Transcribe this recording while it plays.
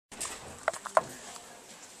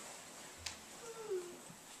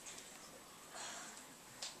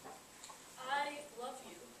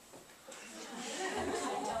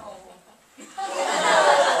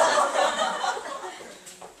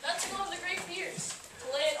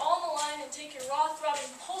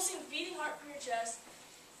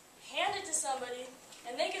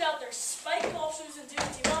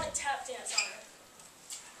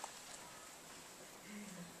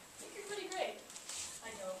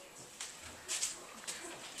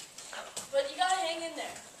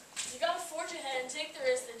charge ahead and take the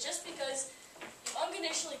risk that just because you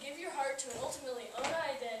unconditionally give your heart to and ultimately own an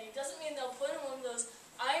identity doesn't mean they'll put in one of those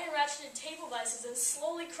iron-ratcheted table vices and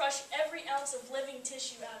slowly crush every ounce of living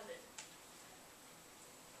tissue out of it.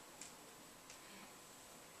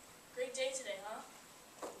 Great day today, huh?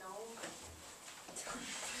 No.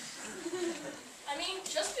 I mean,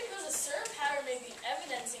 just because a certain pattern may be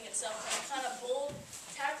evidencing itself in a kind of bold,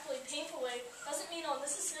 tactfully painful way doesn't mean it'll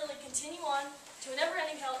necessarily continue on to a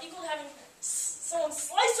never-ending hell equal to having someone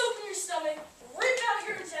slice open your stomach, rip out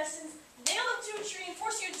your intestines, nail them to a tree, and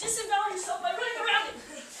force you to disembowel yourself by running around it.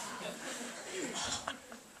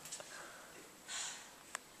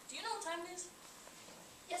 Do you know what time it is?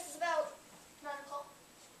 Yes, it's about 9 o'clock.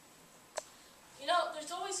 You know,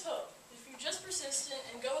 there's always hope. If you're just persistent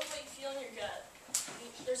and go with what you feel in your gut,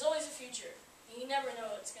 there's always a future. You never know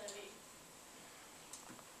what it's going to be.